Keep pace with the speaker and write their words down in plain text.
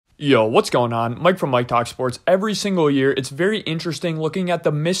Yo, what's going on? Mike from Mike Talk Sports. Every single year, it's very interesting looking at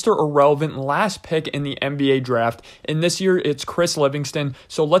the Mr. Irrelevant last pick in the NBA draft. And this year, it's Chris Livingston.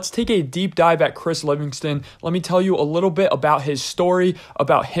 So let's take a deep dive at Chris Livingston. Let me tell you a little bit about his story,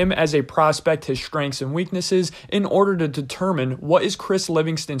 about him as a prospect, his strengths and weaknesses, in order to determine what is Chris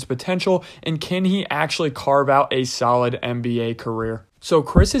Livingston's potential and can he actually carve out a solid NBA career. So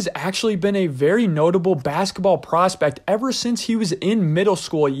Chris has actually been a very notable basketball prospect ever since he was in middle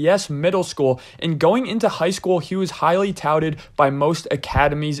school. Yes, middle school. And going into high school, he was highly touted by most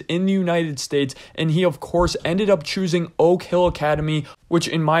academies in the United States. And he, of course, ended up choosing Oak Hill Academy, which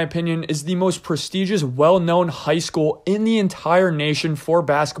in my opinion is the most prestigious, well-known high school in the entire nation for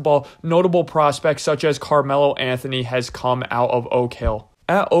basketball. Notable prospects such as Carmelo Anthony has come out of Oak Hill.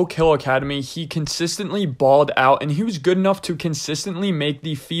 At Oak Hill Academy, he consistently balled out and he was good enough to consistently make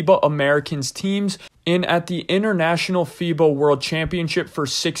the FIBA Americans teams. And at the International FIBA World Championship for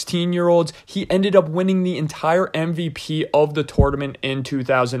 16-year-olds, he ended up winning the entire MVP of the tournament in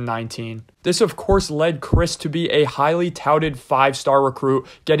 2019. This, of course, led Chris to be a highly touted 5-star recruit,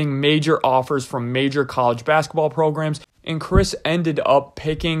 getting major offers from major college basketball programs. And Chris ended up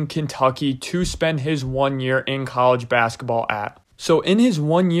picking Kentucky to spend his 1 year in college basketball at. So in his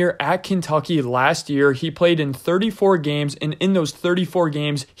 1 year at Kentucky last year, he played in 34 games, and in those 34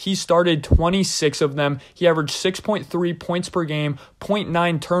 games, he started 26 of them. He averaged 6.3 points per game,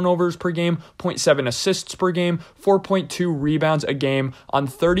 0.9 turnovers per game, 0.7 assists per game, 4.2 rebounds a game on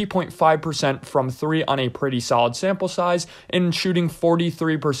 30.5% from three on a pretty solid sample size, and shooting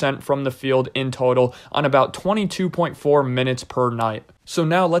 43% from the field in total on about 22.4 minutes per night. So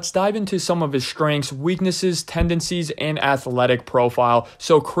now let's dive into some of his strengths, weaknesses, tendencies, and athletic profile.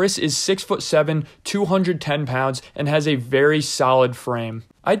 So Chris is 6'7", 210 pounds, and has a very solid frame.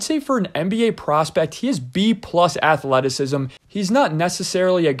 I'd say for an NBA prospect, he has B+ athleticism. He's not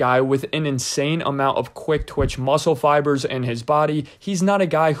necessarily a guy with an insane amount of quick twitch muscle fibers in his body. He's not a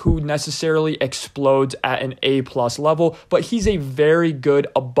guy who necessarily explodes at an A+ level, but he's a very good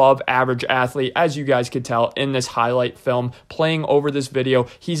above average athlete, as you guys could tell in this highlight film playing over this video.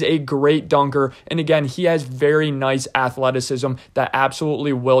 He's a great dunker, and again, he has very nice athleticism that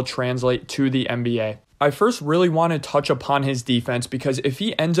absolutely will translate to the NBA. I first really want to touch upon his defense because if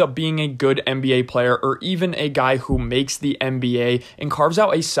he ends up being a good NBA player or even a guy who makes the NBA and carves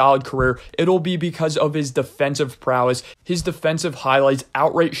out a solid career, it'll be because of his defensive prowess. His defensive highlights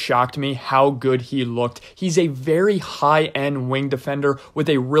outright shocked me how good he looked. He's a very high-end wing defender with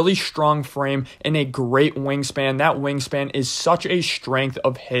a really strong frame and a great wingspan. That wingspan is such a strength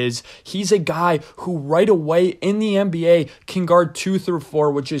of his. He's a guy who right away in the NBA can guard 2 through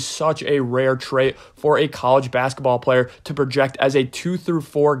 4, which is such a rare trait for a college basketball player to project as a 2 through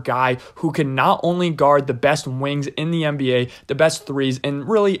 4 guy who can not only guard the best wings in the NBA, the best threes, and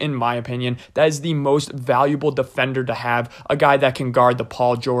really, in my opinion, that is the most valuable defender to have, a guy that can guard the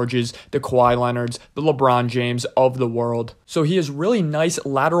Paul Georges, the Kawhi Leonards, the LeBron James of the world. So he has really nice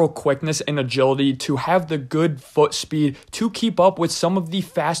lateral quickness and agility to have the good foot speed to keep up with some of the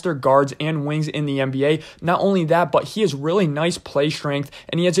faster guards and wings in the NBA. Not only that, but he has really nice play strength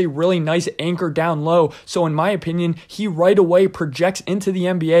and he has a really nice anchor down low. So in my opinion, he right away projects into the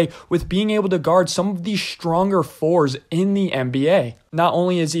NBA with being able to guard some of the stronger fours in the NBA. Not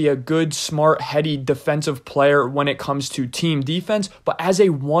only is he a good, smart, heady defensive player when it comes to team defense, but as a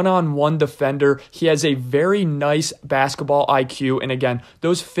one-on-one defender, he has a very nice basketball IQ. And again,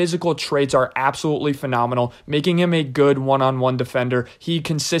 those physical traits are absolutely phenomenal, making him a good one-on-one defender. He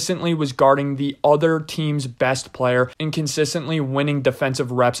consistently was guarding the other team's best player and consistently winning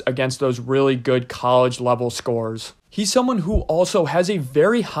defensive reps against those really good college-level scorers. He's someone who also has a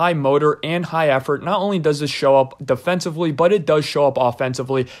very high motor and high effort. Not only does this show up defensively, but it does show up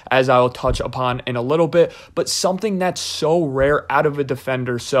offensively, as I'll touch upon in a little bit, but something that's so rare out of a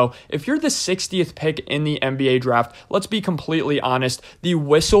defender. So if you're the 60th pick in the NBA draft, let's be completely honest, the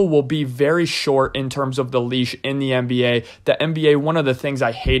whistle will be very short in terms of the leash in the NBA. The NBA, one of the things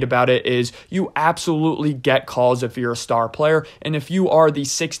I hate about it is you absolutely get calls if you're a star player, and if you are the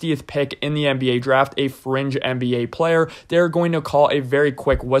 60th pick in the NBA draft, a fringe NBA player, they're going to call a very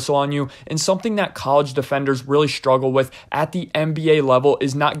quick whistle on you. And something that college defenders really struggle with at the NBA level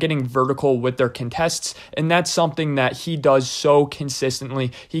is not getting vertical with their contests. And that's something that he does so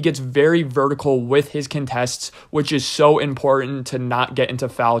consistently. He gets very vertical with his contests, which is so important to not get into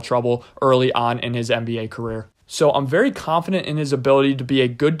foul trouble early on in his NBA career. So I'm very confident in his ability to be a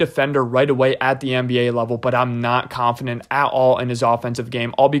good defender right away at the NBA level, but I'm not confident at all in his offensive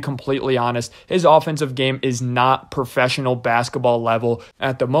game. I'll be completely honest. His offensive game is not professional basketball level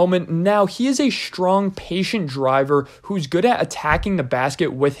at the moment. Now, he is a strong, patient driver who's good at attacking the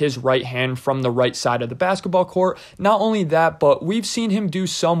basket with his right hand from the right side of the basketball court. Not only that, but we've seen him do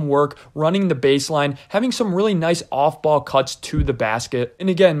some work running the baseline, having some really nice off-ball cuts to the basket. And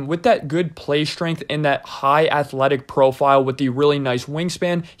again, with that good play strength and that high athletic profile with the really nice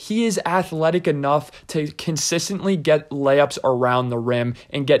wingspan, he is athletic enough to consistently get layups around the rim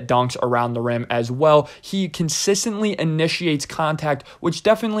and get dunks around the rim as well. He consistently initiates contact, which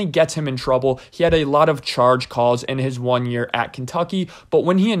definitely gets him in trouble. He had a lot of charge calls in his 1 year at Kentucky, but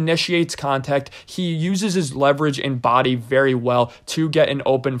when he initiates contact, he uses his leverage and body very well to get an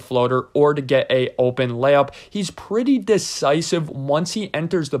open floater or to get an open layup. He's pretty decisive once he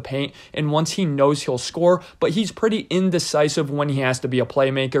enters the paint and once he knows he'll score, but he's pretty indecisive when he has to be a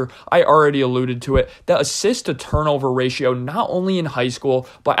playmaker. I already alluded to it. The assist to turnover ratio, not only in high school,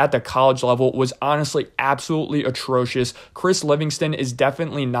 but at the college level, was honestly absolutely atrocious. Chris Livingston is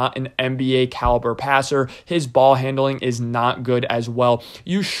definitely not an NBA caliber passer. His ball handling is not good as well.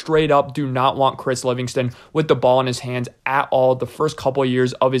 You straight up do not want Chris Livingston with the ball in his hands at all the first couple of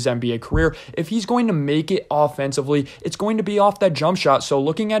years of his NBA career. If he's going to make it offensively, it's going to be off that jump shot. So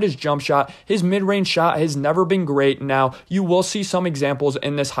looking at his jump shot, his mid-range shot has never been great. Now, you will see some examples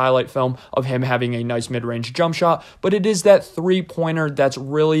in this highlight film of him having a nice mid-range jump shot, but it is that three-pointer that's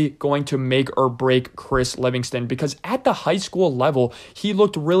really going to make or break Chris Livingston, because at the high school level, he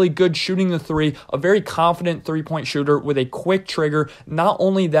looked really good shooting the three, a very confident three-point shooter with a quick trigger. Not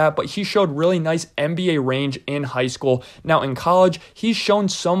only that, but he showed really nice NBA range in high school. Now in college, he's shown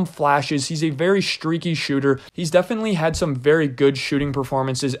some flashes. He's a very streaky shooter. He's definitely had some very good shooting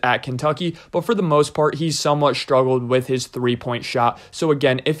performances at Kentucky, but for the most part, he's somewhat struggled with his three-point shot. So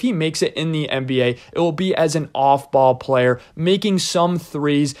again, if he makes it in the NBA, it will be as an off-ball player, making some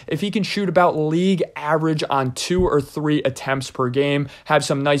threes. If he can shoot about league average on 2 or 3 attempts per game, have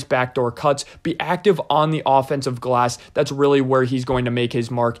some nice backdoor cuts, be active on the offensive glass, that's really where he's going to make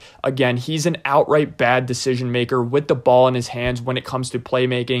his mark. Again, he's an outright bad decision maker with the ball in his hands when it comes to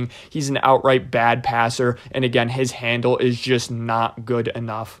playmaking. He's an outright bad passer, and again, his handle is just not good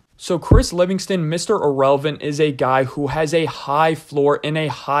enough. So Chris Livingston, Mr. Irrelevant, is a guy who has a high floor and a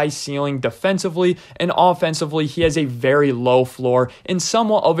high ceiling defensively, and offensively he has a very low floor and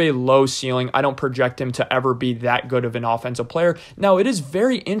somewhat of a low ceiling. I don't project him to ever be that good of an offensive player. Now, it is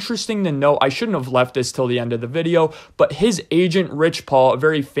very interesting to note, I shouldn't have left this till the end of the video, but his agent, Rich Paul, a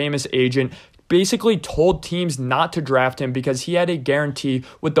very famous agent, basically told teams not to draft him because he had a guarantee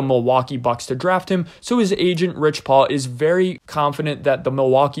with the Milwaukee Bucks to draft him. So his agent, Rich Paul, is very confident that the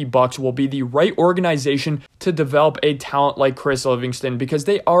Milwaukee Bucks will be the right organization to develop a talent like Chris Livingston, because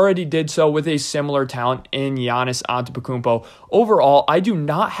they already did so with a similar talent in Giannis Antetokounmpo. Overall, I do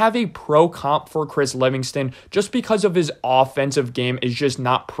not have a pro comp for Chris Livingston just because of his offensive game is just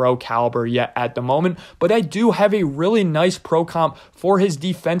not pro caliber yet at the moment, but I do have a really nice pro comp for his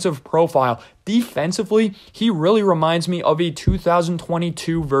defensive profile. Defensively, he really reminds me of a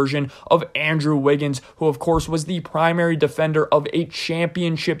 2022 version of Andrew Wiggins, who of course was the primary defender of a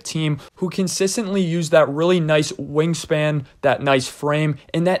championship team, who consistently used that really nice wingspan, that nice frame,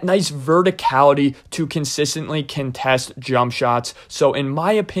 and that nice verticality to consistently contest jump shots. So in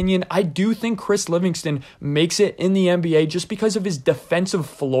my opinion, I do think Chris Livingston makes it in the NBA just because of his defensive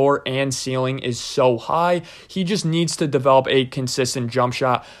floor and ceiling is so high. He just needs to develop a consistent jump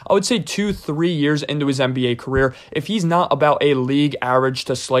shot. I would say 2-3 years into his NBA career, if he's not about a league average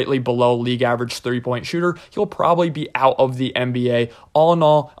to slightly below league average three-point shooter, he'll probably be out of the NBA. All in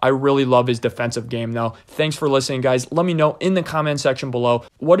all, I really love his defensive game though. Thanks for listening, guys. Let me know in the comment section below,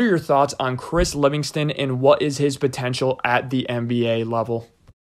 what are your thoughts on Chris Livingston and what is his potential at the NBA level?